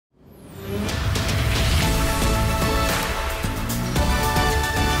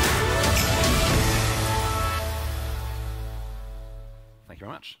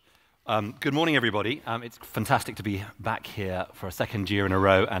Good morning, everybody. It's fantastic to be back here for a second year in a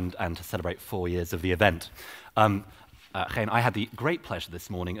row and to celebrate 4 years of the event. I had the great pleasure this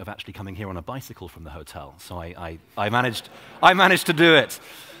morning of actually coming here on a bicycle from the hotel, so I managed to do it.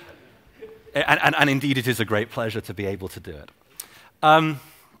 And indeed, it is a great pleasure to be able to do it.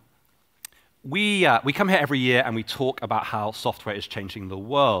 We come here every year and we talk about how software is changing the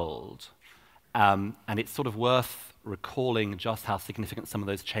world. And it's sort of worth recalling just how significant some of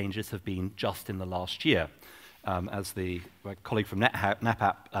those changes have been just in the last year. As my colleague from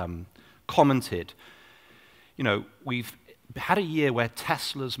NetApp commented, you know, we've had a year where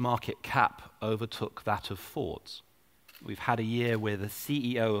Tesla's market cap overtook that of Ford's. We've had a year where the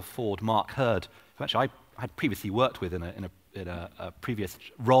CEO of Ford, Mark Hurd, who actually I had previously worked with in a previous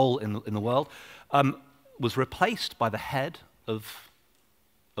role in the world, was replaced by the head of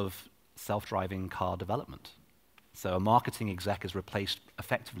self-driving car development. So a marketing exec is replaced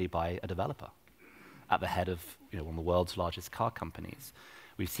effectively by a developer at the head of one of the world's largest car companies.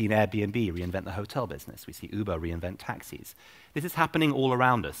 We've seen Airbnb reinvent the hotel business. We see Uber reinvent taxis. This is happening all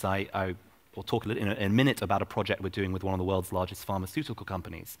around us. I will talk in a minute about a project we're doing with one of the world's largest pharmaceutical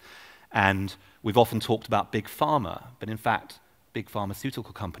companies. And we've often talked about big pharma, but in fact, big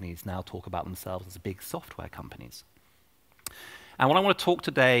pharmaceutical companies now talk about themselves as big software companies. And what I want to talk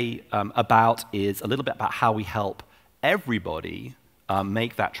today about is a little bit about how we help everybody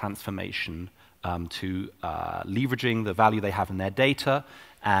make that transformation to leveraging the value they have in their data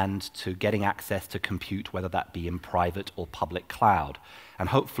and to getting access to compute, whether that be in private or public cloud, and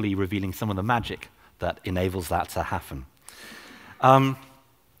hopefully revealing some of the magic that enables that to happen.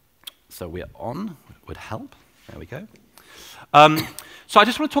 So we're on, would help. There we go. So I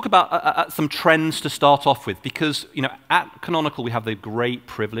just want to talk about some trends to start off with, because at Canonical we have the great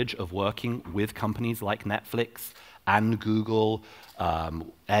privilege of working with companies like Netflix and Google,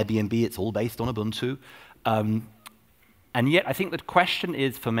 Airbnb. It's all based on Ubuntu. And yet I think the question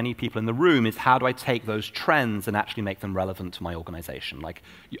is, for many people in the room, is how do I take those trends and actually make them relevant to my organization? Like,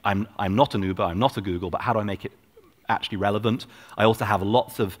 I'm not an Uber, I'm not a Google, but how do I make it actually relevant? I also have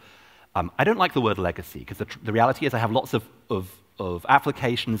lots of I don't like the word legacy, because the reality is I have lots of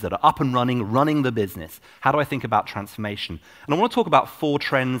applications that are up and running the business. How do I think about transformation? And I want to talk about 4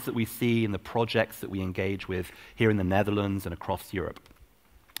 trends that we see in the projects that we engage with here in the Netherlands and across Europe.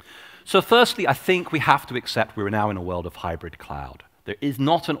 So firstly, I think we have to accept we're now in a world of hybrid cloud. There is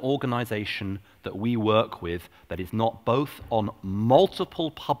not an organization that we work with that is not both on multiple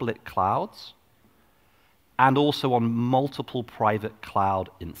public clouds and also on multiple private cloud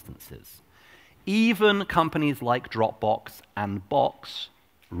instances. Even companies like Dropbox and Box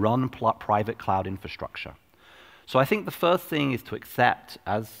run private cloud infrastructure. So I think the first thing is to accept,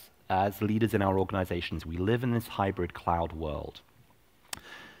 as leaders in our organizations, we live in this hybrid cloud world.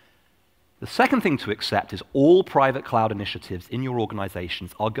 The second thing to accept is all private cloud initiatives in your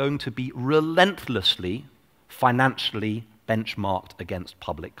organizations are going to be relentlessly financially benchmarked against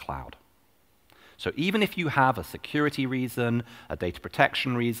public cloud. So even if you have a security reason, a data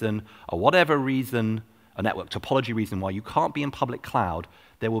protection reason, or whatever reason, a network topology reason why you can't be in public cloud,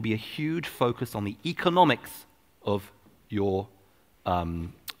 there will be a huge focus on the economics of your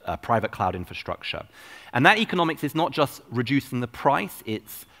private cloud infrastructure. And that economics is not just reducing the price,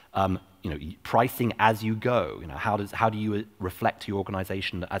 it's pricing as you go. How do you reflect to your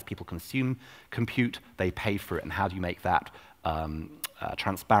organization that as people consume compute, they pay for it, and how do you make that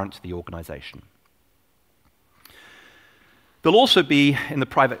transparent to the organization? There'll also be, in the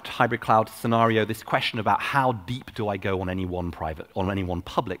private hybrid cloud scenario, this question about how deep do I go on any one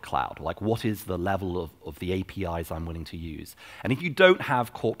public cloud? Like, what is the level of the APIs I'm willing to use? And if you don't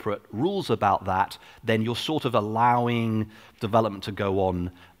have corporate rules about that, then you're sort of allowing development to go on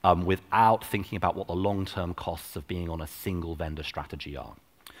without thinking about what the long-term costs of being on a single vendor strategy are.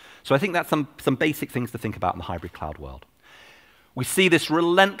 So I think that's some basic things to think about in the hybrid cloud world. We see this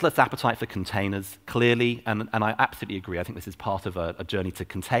relentless appetite for containers, clearly, and I absolutely agree. I think this is part of a journey to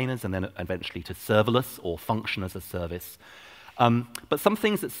containers and then eventually to serverless or function as a service. But some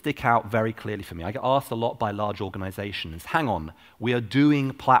things that stick out very clearly for me. I get asked a lot by large organizations, hang on, we are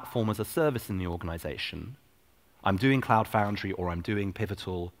doing platform as a service in the organization. I'm doing Cloud Foundry, or I'm doing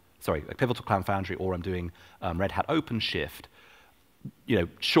Pivotal Cloud Foundry, or I'm doing Red Hat OpenShift.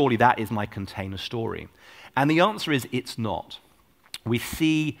 Surely that is my container story. And the answer is it's not. We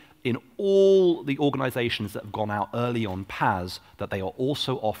see in all the organizations that have gone out early on PaaS that they are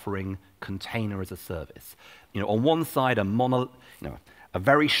also offering container as a service. On one side, a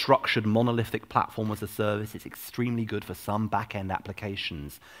very structured monolithic platform as a service is extremely good for some back-end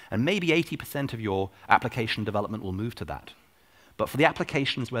applications, and maybe 80% of your application development will move to that. But for the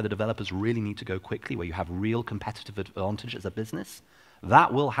applications where the developers really need to go quickly, where you have real competitive advantage as a business,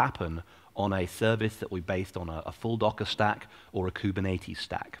 that will happen on a service that will be based on a full Docker stack or a Kubernetes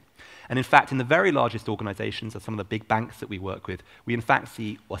stack. And in fact, in the very largest organizations, as some of the big banks that we work with, we in fact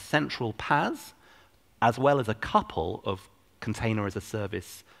see a central PaaS, as well as a couple of container as a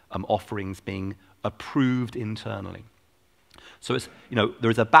service offerings being approved internally. So it's, there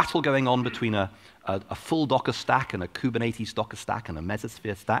is a battle going on between a full Docker stack and a Kubernetes Docker stack and a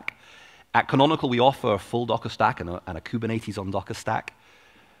Mesosphere stack. At Canonical, we offer a full Docker stack and a Kubernetes on Docker stack.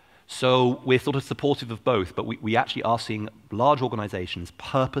 So we're sort of supportive of both, but we actually are seeing large organizations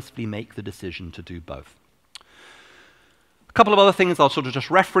purposefully make the decision to do both. A couple of other things I'll sort of just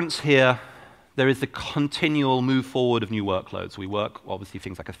reference here. There is the continual move forward of new workloads. We work, obviously,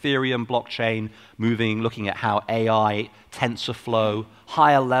 things like Ethereum, blockchain, looking at how AI, TensorFlow,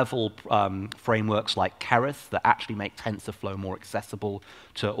 higher level frameworks like Keras that actually make TensorFlow more accessible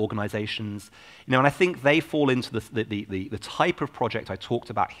to organizations. And I think they fall into the type of project I talked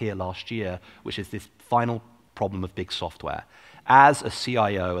about here last year, which is this final problem of big software. As a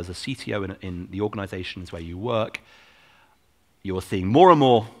CIO, as a CTO in the organizations where you work, you're seeing more and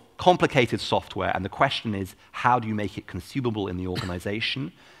more complicated software, and the question is, how do you make it consumable in the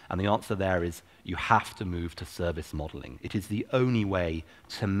organization? And the answer there is, you have to move to service modeling. It is the only way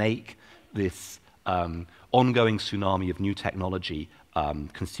to make this ongoing tsunami of new technology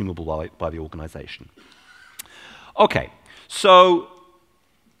consumable by the organization. Okay, so,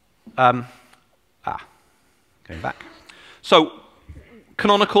 going back. So,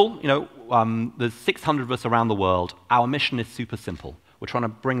 Canonical, there's 600 of us around the world. Our mission is super simple. We're trying to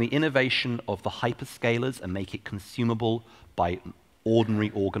bring the innovation of the hyperscalers and make it consumable by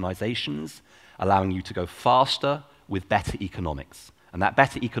ordinary organizations, allowing you to go faster with better economics. And that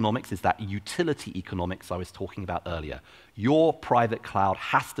better economics is that utility economics I was talking about earlier. Your private cloud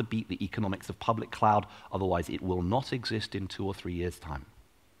has to beat the economics of public cloud, otherwise it will not exist in 2 or 3 years' time.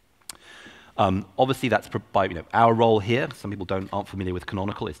 Obviously, that's by our role here. Some people aren't familiar with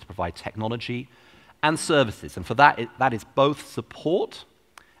Canonical, is to provide technology and services. And for that, that is both support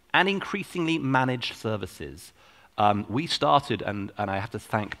and increasingly managed services. We started, and I have to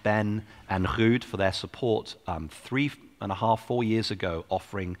thank Ben and Ruud for their support 3.5, 4 years ago,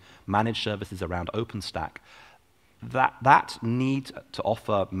 offering managed services around OpenStack. That need to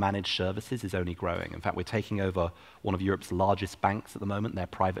offer managed services is only growing. In fact, we're taking over one of Europe's largest banks at the moment, their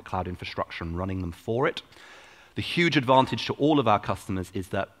private cloud infrastructure, and running them for it. The huge advantage to all of our customers is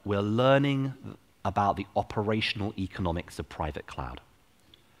that we're learning about the operational economics of private cloud.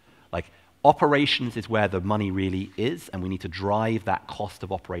 Like, operations is where the money really is, and we need to drive that cost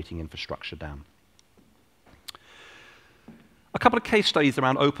of operating infrastructure down. A couple of case studies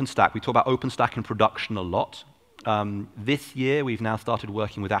around OpenStack. We talk about OpenStack in production a lot. This year, we've now started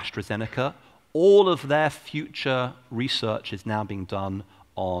working with AstraZeneca. All of their future research is now being done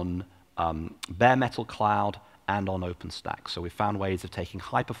on bare metal cloud and on OpenStack. So we found ways of taking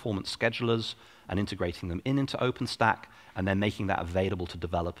high-performance schedulers and integrating them into OpenStack, and then making that available to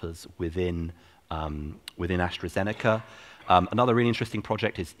developers within AstraZeneca. Another really interesting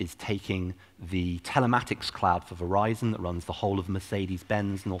project is taking the telematics cloud for Verizon that runs the whole of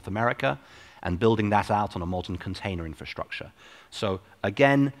Mercedes-Benz North America and building that out on a modern container infrastructure. So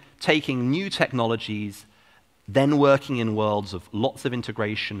again, taking new technologies, then working in worlds of lots of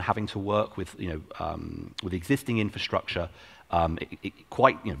integration, having to work with, with existing infrastructure,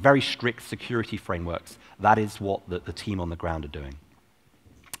 very strict security frameworks. That is what the team on the ground are doing.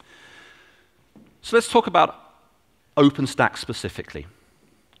 So let's talk about OpenStack specifically.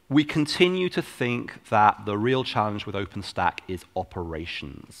 We continue to think that the real challenge with OpenStack is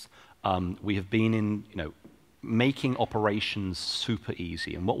operations. We have been making operations super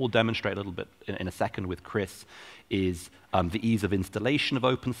easy. And what we'll demonstrate a little bit in a second with Chris is the ease of installation of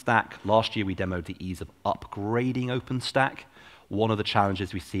OpenStack. Last year, we demoed the ease of upgrading OpenStack. One of the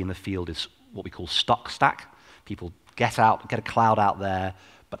challenges we see in the field is what we call stuck stack. People get a cloud out there,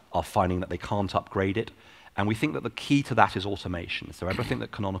 but are finding that they can't upgrade it. And we think that the key to that is automation. So everything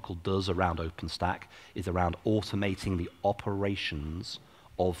that Canonical does around OpenStack is around automating the operations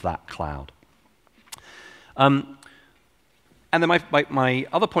of that cloud. And then my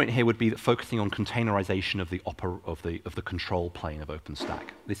other point here would be that focusing on containerization of the control plane of OpenStack.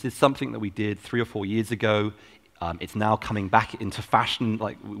 This is something that we did 3 or 4 years ago. It's now coming back into fashion.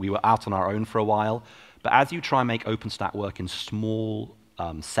 Like, we were out on our own for a while. But as you try and make OpenStack work in small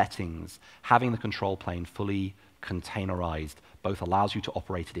settings, having the control plane fully containerized both allows you to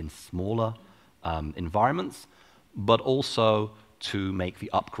operate it in smaller environments, but also to make the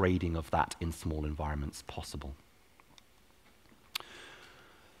upgrading of that in small environments possible.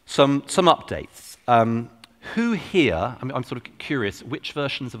 Some updates. Who here, I'm sort of curious, which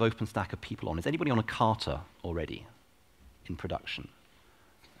versions of OpenStack are people on? Is anybody on a Carter already in production?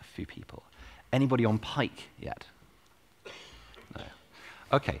 A few people. Anybody on Pike yet? No.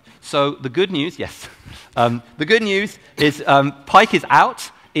 Okay, so the good news, yes. The good news is Pike is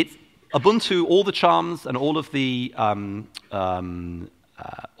out. It's Ubuntu, all the charms and all of the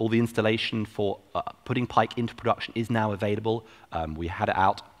installation for putting Pike into production is now available. We had it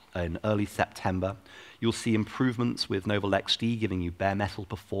out in early September. You'll see improvements with Novel XD giving you bare metal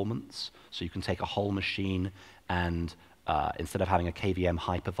performance, so you can take a whole machine and instead of having a KVM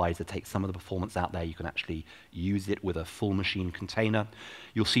hypervisor take some of the performance out there, you can actually use it with a full machine container.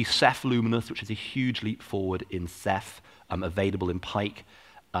 You'll see Ceph Luminous, which is a huge leap forward in Ceph, available in Pike,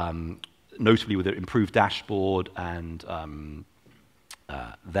 notably with an improved dashboard and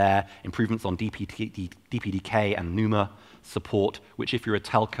improvements on DPDK and NUMA support, which if you're a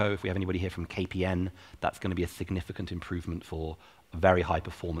telco, if we have anybody here from KPN, that's going to be a significant improvement for very high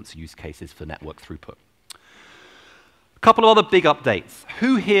performance use cases for network throughput. A couple of other big updates.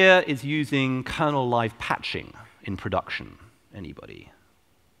 Who here is using kernel live patching in production? Anybody?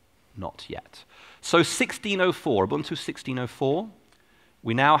 Not yet. So 1604, Ubuntu 1604,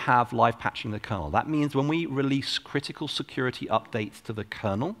 we now have live patching the kernel. That means when we release critical security updates to the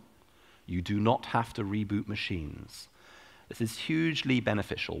kernel, you do not have to reboot machines. This is hugely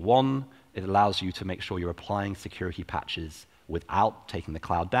beneficial. One, it allows you to make sure you're applying security patches without taking the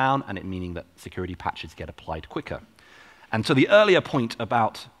cloud down, and it meaning that security patches get applied quicker. And to the earlier point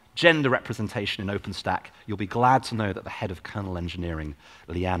about gender representation in OpenStack, you'll be glad to know that the head of kernel engineering,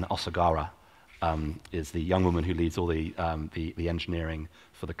 Leanne Osagara, is the young woman who leads all the engineering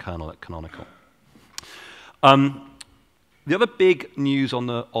for the kernel at Canonical. The other big news on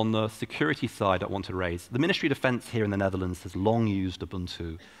the security side I want to raise, the Ministry of Defense here in the Netherlands has long used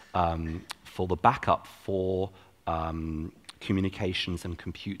Ubuntu for the backup for communications and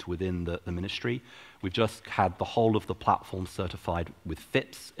compute within the ministry. We've just had the whole of the platform certified with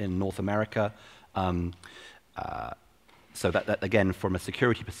FIPS in North America. So that, again, from a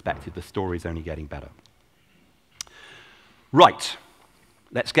security perspective, the story is only getting better. Right,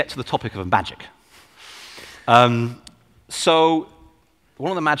 let's get to the topic of magic. So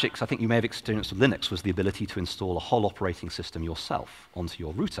one of the magics I think you may have experienced with Linux was the ability to install a whole operating system yourself onto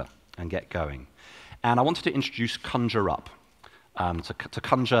your router and get going. And I wanted to introduce Conjure Up, to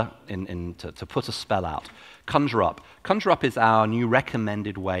conjure, to put a spell out. Conjure Up. Conjure Up is our new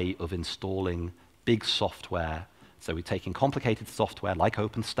recommended way of installing big software. So we're taking complicated software like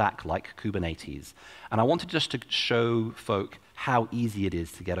OpenStack, like Kubernetes. And I wanted just to show folk how easy it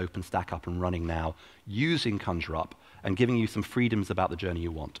is to get OpenStack up and running now using Conjure Up and giving you some freedoms about the journey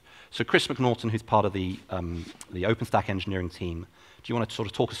you want. So Chris MacNaughton, who's part of the OpenStack engineering team, do you want to sort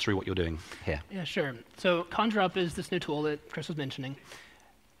of talk us through what you're doing here? Yeah, sure. So Conjure Up is this new tool that Chris was mentioning.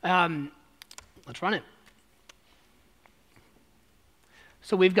 Let's run it.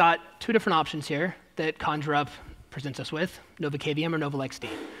 So we've got two different options here that Conjure Up presents us with, Nova KVM or Nova XD.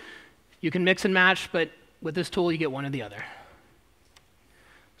 You can mix and match, but with this tool, you get one or the other.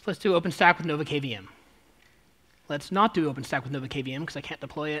 So let's do OpenStack with Nova KVM. Let's not do OpenStack with Nova KVM because I can't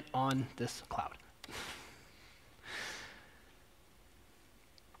deploy it on this cloud.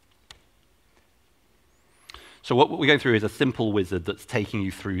 So what we're going through is a simple wizard that's taking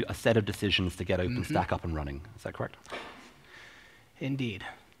you through a set of decisions to get OpenStack up and running. Is that correct? Indeed.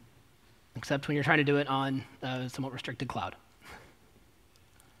 Except when you're trying to do it on a somewhat restricted cloud.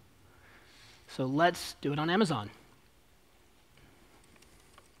 So let's do it on Amazon.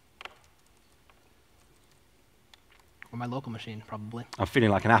 Or my local machine, probably. I'm feeling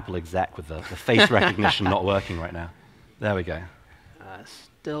like an Apple exec with the face recognition not working right now. There we go.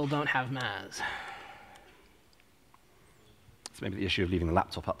 Still don't have Maz. It's maybe the issue of leaving the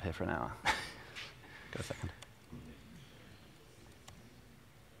laptop up here for an hour. Go a second.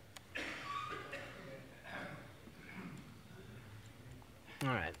 All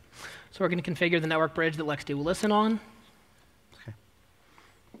right. So we're going to configure the network bridge that LXD will listen on. Okay.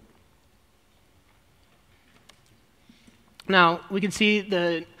 Now, we can see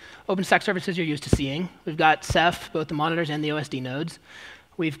the OpenStack services you're used to seeing. We've got Ceph, both the monitors and the OSD nodes.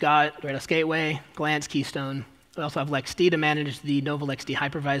 We've got Redis Gateway, Glance, Keystone. We also have LXD to manage the Nova LXD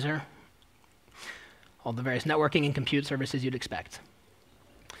hypervisor, all the various networking and compute services you'd expect.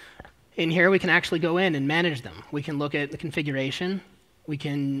 In here, we can actually go in and manage them. We can look at the configuration. We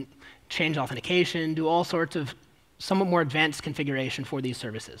can change authentication, do all sorts of somewhat more advanced configuration for these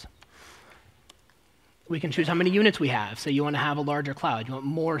services. We can choose how many units we have. So you want to have a larger cloud. You want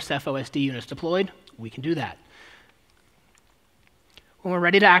more Ceph OSD units deployed? We can do that. When we're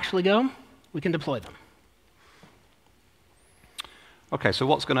ready to actually go, we can deploy them. OK, so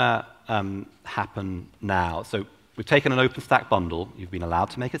what's going to happen now? So we've taken an OpenStack bundle. You've been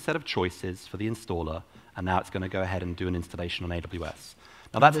allowed to make a set of choices for the installer. And now it's going to go ahead and do an installation on AWS.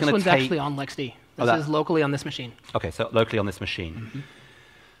 Now that's going to take... This one's actually on LexD. This is locally on this machine. OK, so locally on this machine.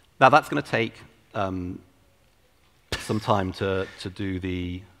 Now that's going to take some time to do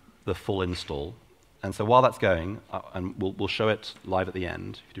the full install. And so while that's going, and we'll show it live at the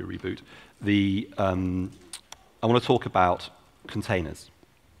end, if you do a reboot, I want to talk about containers.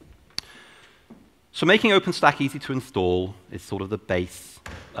 So making OpenStack easy to install is sort of the base,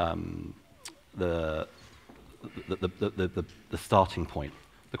 the starting point.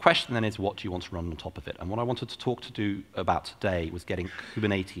 The question then is, what do you want to run on top of it? And what I wanted to talk about today was getting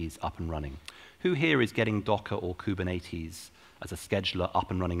Kubernetes up and running. Who here is getting Docker or Kubernetes as a scheduler up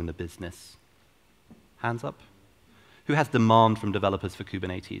and running in the business? Hands up. Who has demand from developers for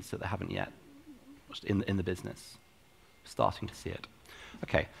Kubernetes that they haven't yet in the business? Starting to see it.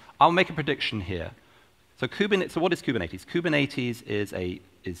 OK, I'll make a prediction here. So what is Kubernetes? Kubernetes is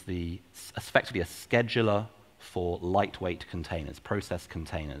effectively a scheduler for lightweight containers, process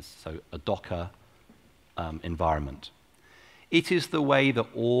containers, so a Docker environment. It is the way that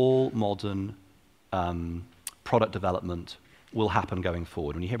all modern product development will happen going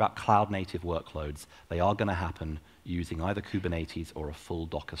forward. When you hear about cloud-native workloads, they are going to happen using either Kubernetes or a full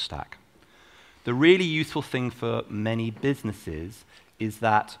Docker stack. The really useful thing for many businesses is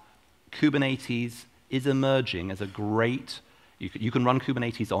that Kubernetes is emerging as a great... You can run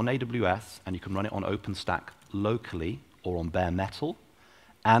Kubernetes on AWS, and you can run it on OpenStack locally or on bare metal,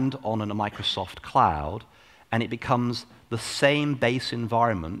 and on a Microsoft cloud, and it becomes the same base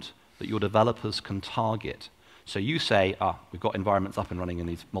environment that your developers can target. So you say, we've got environments up and running in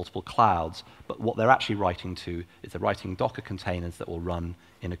these multiple clouds, but what they're actually writing to is they're writing Docker containers that will run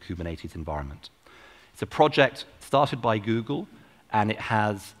in a Kubernetes environment. It's a project started by Google, and it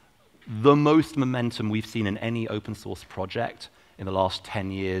has the most momentum we've seen in any open source project in the last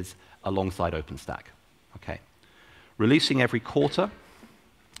 10 years alongside OpenStack. Okay. Releasing every quarter,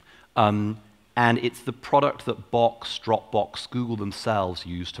 and it's the product that Box, Dropbox, Google themselves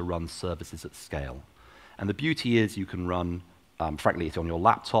use to run services at scale. And the beauty is you can run, frankly, it on your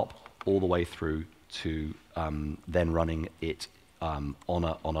laptop all the way through to then running it on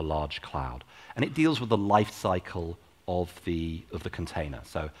a large cloud. And it deals with the life cycle of the container.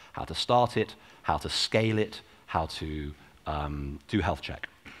 So how to start it, how to scale it, how to do health check,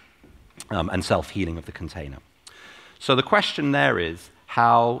 and self-healing of the container. So the question there is,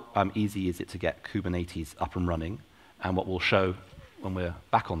 how easy is it to get Kubernetes up and running? And what we'll show when we're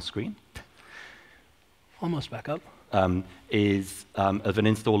back on screen almost back up, is of an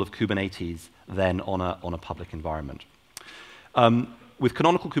install of Kubernetes then on a public environment. With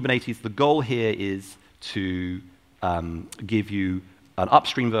Canonical Kubernetes, the goal here is to give you an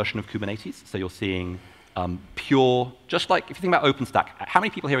upstream version of Kubernetes. So you're seeing pure, just like if you think about OpenStack, how many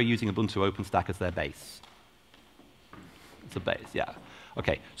people here are using Ubuntu OpenStack as their base? It's a base, yeah.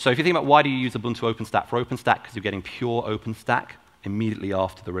 OK, so if you think about why do you use Ubuntu OpenStack for OpenStack, because you're getting pure OpenStack immediately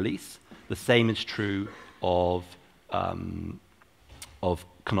after the release. The same is true of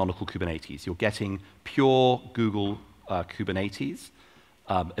Canonical Kubernetes. You're getting pure Google Kubernetes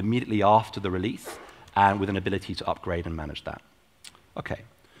immediately after the release, and with an ability to upgrade and manage that. OK,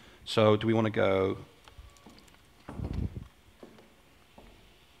 so do we want to go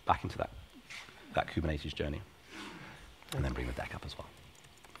back into that Kubernetes journey? And then bring the deck up as well.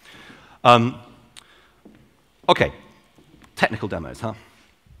 OK, technical demos, huh?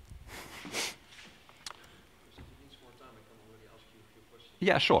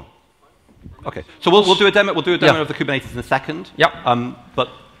 Yeah, sure. OK, so we'll do a demo. We'll do a demo of the Kubernetes in a second. Yeah. But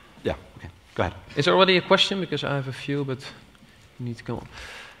yeah, OK, go ahead. Is there already a question? Because I have a few, but you need to come on.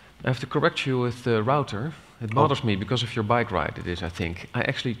 I have to correct you with the router. It bothers me because of your bike ride, it is, I think. I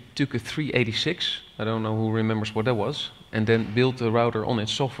actually took a 386, I don't know who remembers what that was, and then built a router on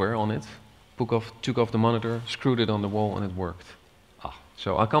its software on it, took off the monitor, screwed it on the wall, and it worked.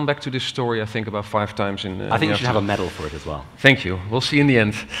 So I'll come back to this story, I think, about 5 times in I think you should have a medal for it as well. Thank you. We'll see in the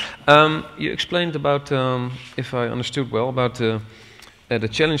end. You explained about, if I understood well, about the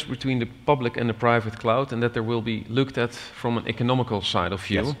challenge between the public and the private cloud, and that there will be looked at from an economical side of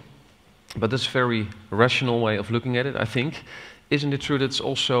view. Yes. But that's a very rational way of looking at it, I think. Isn't it true that it's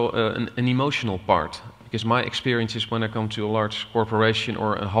also an emotional part? Because my experience is when I come to a large corporation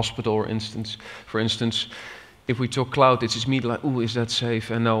or a hospital, for instance, if we talk cloud, it's immediately like, ooh, is that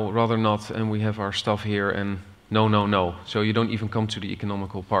safe? And no, rather not. And we have our stuff here, and no, no, no. So you don't even come to the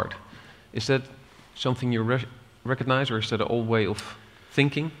economical part. Is that something you recognize, or is that an old way of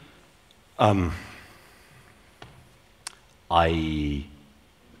thinking?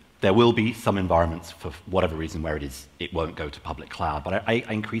 There will be some environments, for whatever reason, where it won't go to public cloud. But I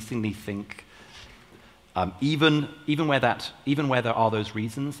increasingly think, even where there are those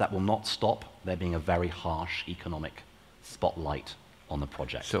reasons, that will not stop there being a very harsh economic spotlight on the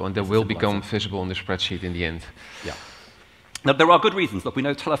project. So, and they will become visible on the spreadsheet in the end. Yeah. Now, there are good reasons. Look, we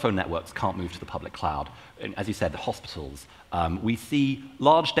know telephone networks can't move to the public cloud. And as you said, the hospitals. We see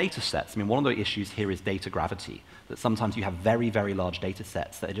large data sets. I mean, one of the issues here is data gravity, that sometimes you have very, very large data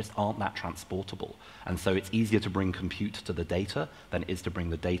sets that just aren't that transportable. And so it's easier to bring compute to the data than it is to bring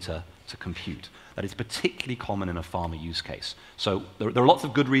the data to compute. That is particularly common in a pharma use case. So there are lots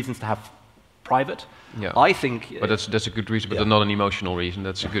of good reasons to have private. Yeah. I think... But that's a good reason, but yeah. not an emotional reason.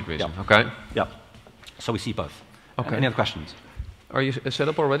 That's a good reason, Yeah. okay? Yeah. So we see both. Okay. Any other questions? Are you set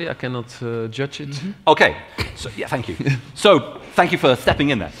up already? I cannot judge it. Mm-hmm. Okay. So, yeah, thank you. So thank you for stepping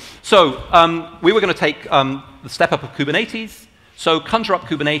in there. So we were going to take the step up of Kubernetes. So conjure up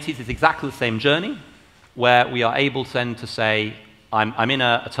Kubernetes is exactly the same journey, where we are able then to say, I'm in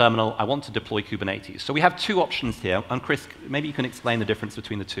a terminal, I want to deploy Kubernetes. So we have two options here. And Chris, maybe you can explain the difference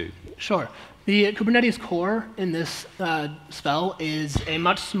between the two. Sure. The Kubernetes core in this spell is a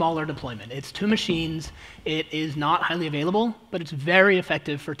much smaller deployment. It's 2 machines. It is not highly available, but it's very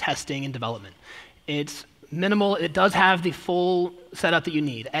effective for testing and development. It's minimal. It does have the full setup that you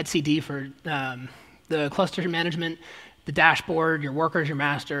need. etcd for the cluster management, the dashboard, your workers, your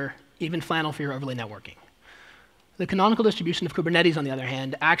master, even Flannel for your overlay networking. The canonical distribution of Kubernetes, on the other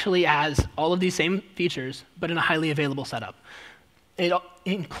hand, actually has all of these same features, but in a highly available setup. It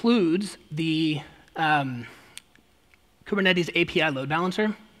includes the Kubernetes API load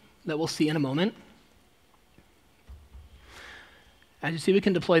balancer that we'll see in a moment. As you see, we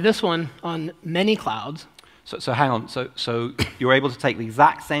can deploy this one on many clouds. So hang on. So you're able to take the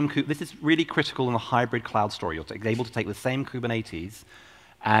exact same this is really critical in a hybrid cloud story. You're able to take the same Kubernetes,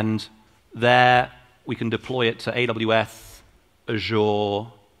 and there we can deploy it to AWS,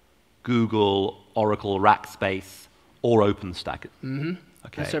 Azure, Google, Oracle, Rackspace, or OpenStack. Mm-hmm.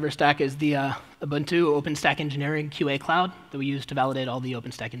 Okay. The server stack is the Ubuntu OpenStack Engineering QA cloud that we use to validate all the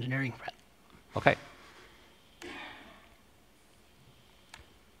OpenStack engineering. Okay.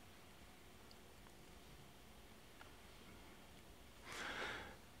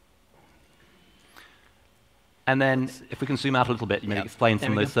 And then, if we can zoom out a little bit, you maybe explain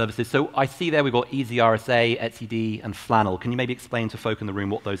some of those services. So I see there we've got EasyRSA, etcd, and Flannel. Can you maybe explain to folk in the room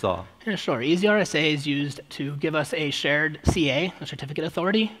what those are? Yeah, sure. EasyRSA is used to give us a shared CA, a certificate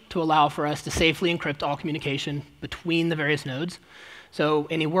authority, to allow for us to safely encrypt all communication between the various nodes. So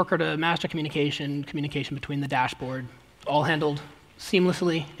any worker to master communication, communication between the dashboard, all handled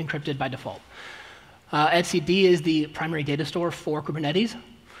seamlessly, encrypted by default. etcd is the primary data store for Kubernetes.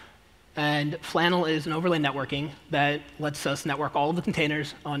 And Flannel is an overlay networking that lets us network all of the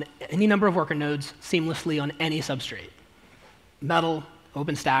containers on any number of worker nodes seamlessly on any substrate. Metal,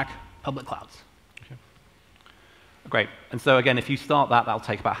 OpenStack, public clouds. Okay. Great. And so again, if you start that, that'll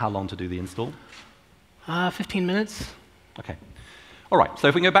take about how long to do the install? 15 minutes. Okay. All right, so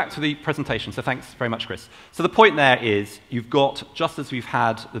if we can go back to the presentation, so thanks very much, Chris. So the point there is you've got, just as we've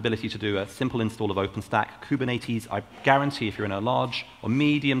had the ability to do a simple install of OpenStack, Kubernetes, I guarantee if you're in a large or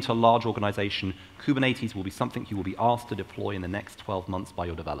medium to large organization, Kubernetes will be something you will be asked to deploy in the next 12 months by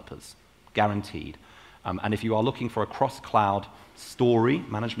your developers, guaranteed. And if you are looking for a cross-cloud story,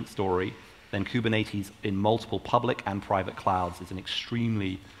 management story, then Kubernetes in multiple public and private clouds is an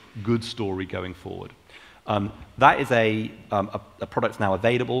extremely good story going forward. That is a product now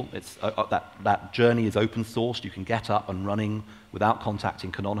available. It's, that journey is open sourced. You can get up and running without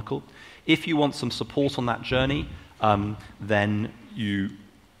contacting Canonical. If you want some support on that journey, then you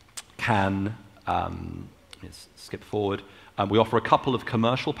can let's skip forward. We offer a couple of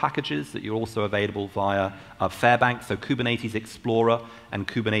commercial packages that are also available via Fairbank, so Kubernetes Explorer and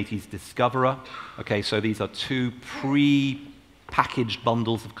Kubernetes Discoverer. Okay, so these are two pre-packaged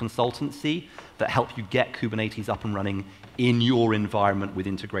bundles of consultancy that help you get Kubernetes up and running in your environment with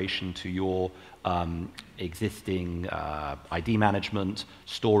integration to your existing ID management,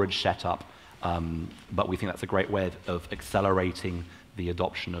 storage setup. But we think that's a great way of accelerating the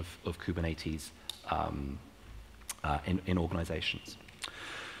adoption of Kubernetes in organizations.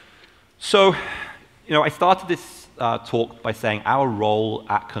 So, you know, I started this talk by saying our role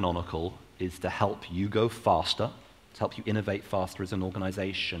at Canonical is to help you go faster, to help you innovate faster as an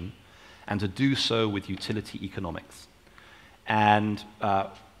organization, and to do so with utility economics. And I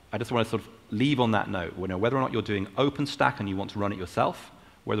just want to sort of leave on that note, whether or not you're doing OpenStack and you want to run it yourself,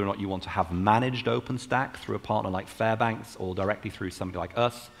 whether or not you want to have managed OpenStack through a partner like Fairbanks or directly through somebody like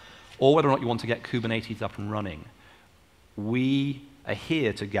us, or whether or not you want to get Kubernetes up and running, we are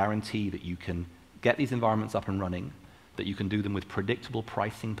here to guarantee that you can get these environments up and running, that you can do them with predictable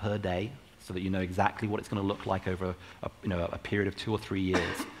pricing per day, so that you know exactly what it's going to look like over a period of 2 or 3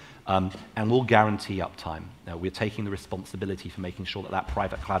 years. And we'll guarantee uptime. Now, we're taking the responsibility for making sure that that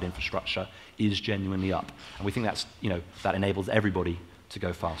private cloud infrastructure is genuinely up. And we think that's, that enables everybody to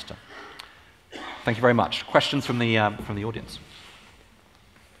go faster. Thank you very much. Questions from the audience?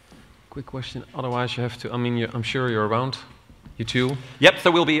 Quick question. Otherwise, you have to. I mean, I'm sure you're around. You too. Yep.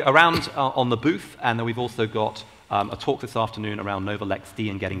 So we'll be around on the booth, and then we've also got a talk this afternoon around Nova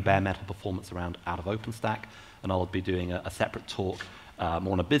LXD and getting bare metal performance out of OpenStack. And I'll be doing a separate talk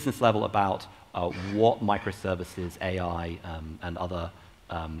more on a business level about what microservices, AI, and other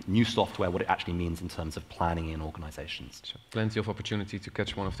new software, what it actually means in terms of planning in organizations. So plenty of opportunity to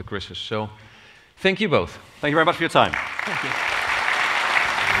catch one of the Chris's. So thank you both. Thank you very much for your time. Thank you.